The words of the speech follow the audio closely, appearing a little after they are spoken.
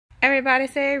Everybody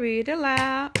say read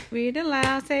aloud, read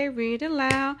aloud, say read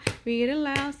aloud, read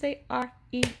aloud, say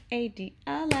R-E-A-D,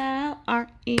 aloud,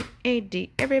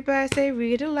 R-E-A-D. Everybody say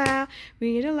read aloud,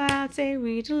 say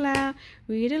read aloud,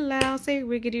 say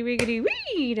riggedy, riggedy,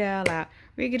 read aloud,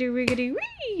 riggedy, riggedy,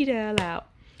 read aloud.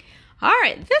 All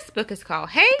right, this book is called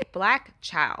Hey Black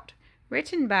Child,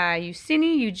 written by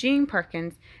Eugene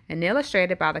Perkins and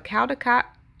illustrated by the Caldecott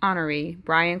honoree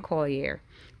Brian Collier.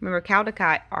 Remember,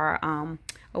 Caldecott are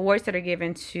awards that are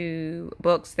given to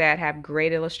books that have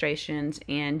great illustrations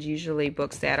and usually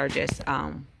books that are just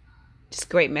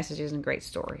great messages and great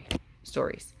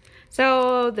stories.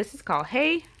 So this is called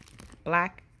Hey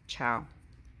Black Child.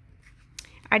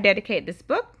 I dedicate this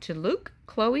book to Luke,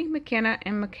 Chloe, McKenna,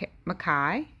 and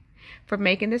Mackay for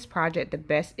making this project the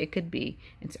best it could be,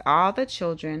 and to all the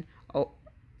children the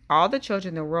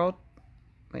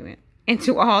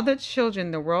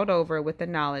world over with the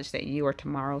knowledge that you are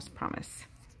tomorrow's promise.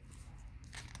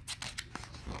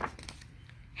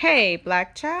 Hey,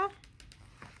 black child.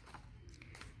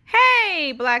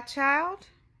 Hey, black child.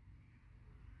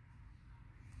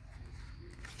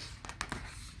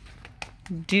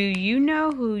 Do you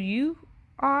know who you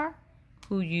are?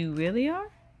 Who you really are?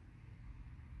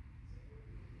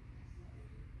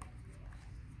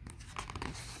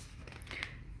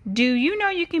 Do you know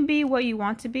you can be what you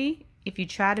want to be if you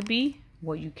try to be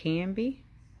what you can be?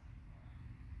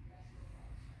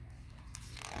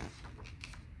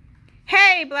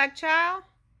 Hey, black child.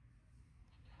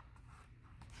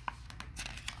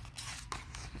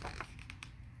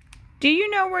 Do you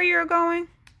know where you're going?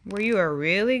 Where you are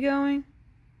really going?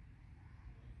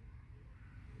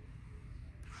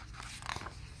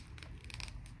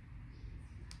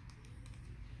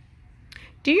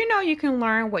 Do you know you can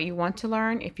learn what you want to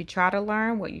learn if you try to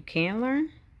learn what you can learn?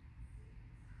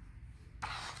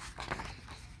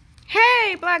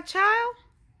 Hey, black child.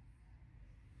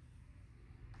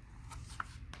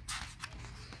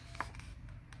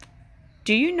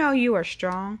 Do you know you are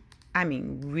strong? I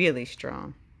mean, really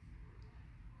strong.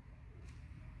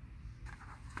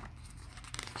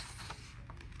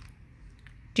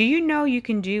 Do you know you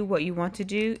can do what you want to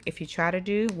do if you try to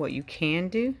do what you can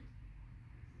do?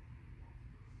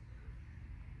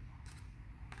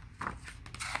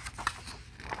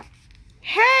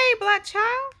 Hey, black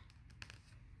child.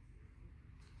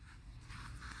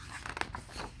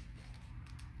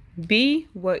 Be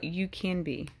what you can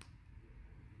be.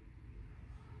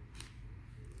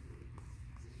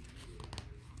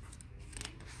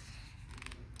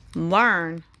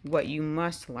 Learn what you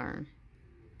must learn.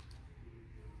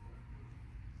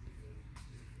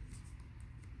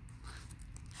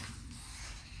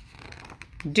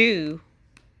 Do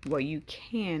what you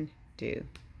can do.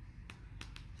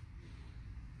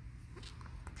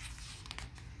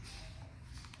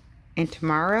 And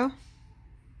tomorrow,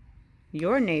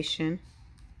 your nation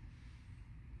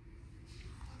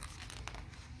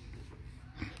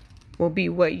will be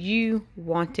what you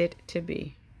want it to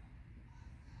be.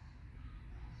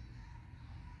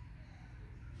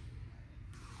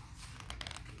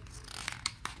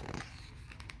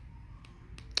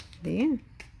 The end.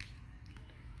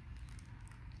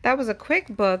 That was a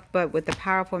quick book, but with a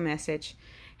powerful message.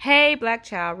 Hey, black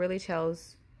child really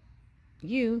tells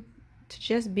you to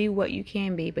just be what you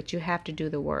can be, but you have to do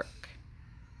the work.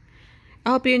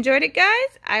 I hope you enjoyed it,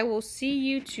 guys. I will see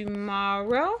you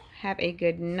tomorrow. Have a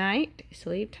good night.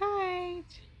 Sleep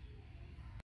tight.